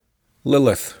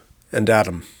Lilith and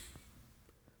Adam.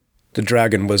 The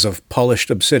dragon was of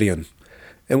polished obsidian,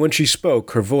 and when she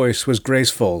spoke, her voice was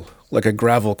graceful, like a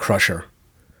gravel crusher.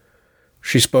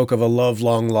 She spoke of a love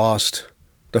long lost,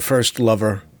 the first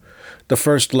lover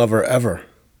ever.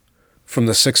 From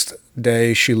the 6th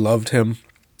day she loved him,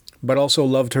 but also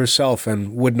loved herself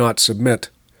and would not submit.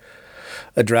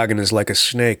 A dragon is like a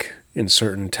snake in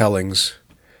certain tellings.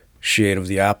 She ate of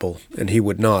the apple, and he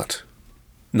would not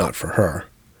for her.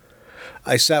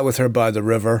 I sat with her by the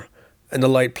river, and the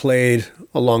light played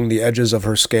along the edges of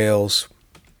her scales.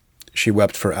 She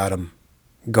wept for Adam,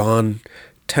 gone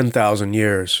 10,000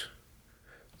 years.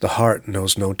 The heart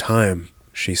knows no time,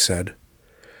 she said.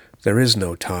 There is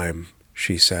no time,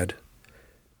 she said.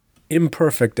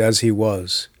 Imperfect as he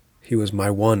was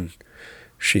my one,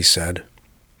 she said,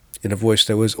 in a voice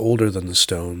that was older than the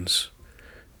stones,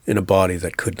 in a body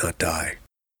that could not die.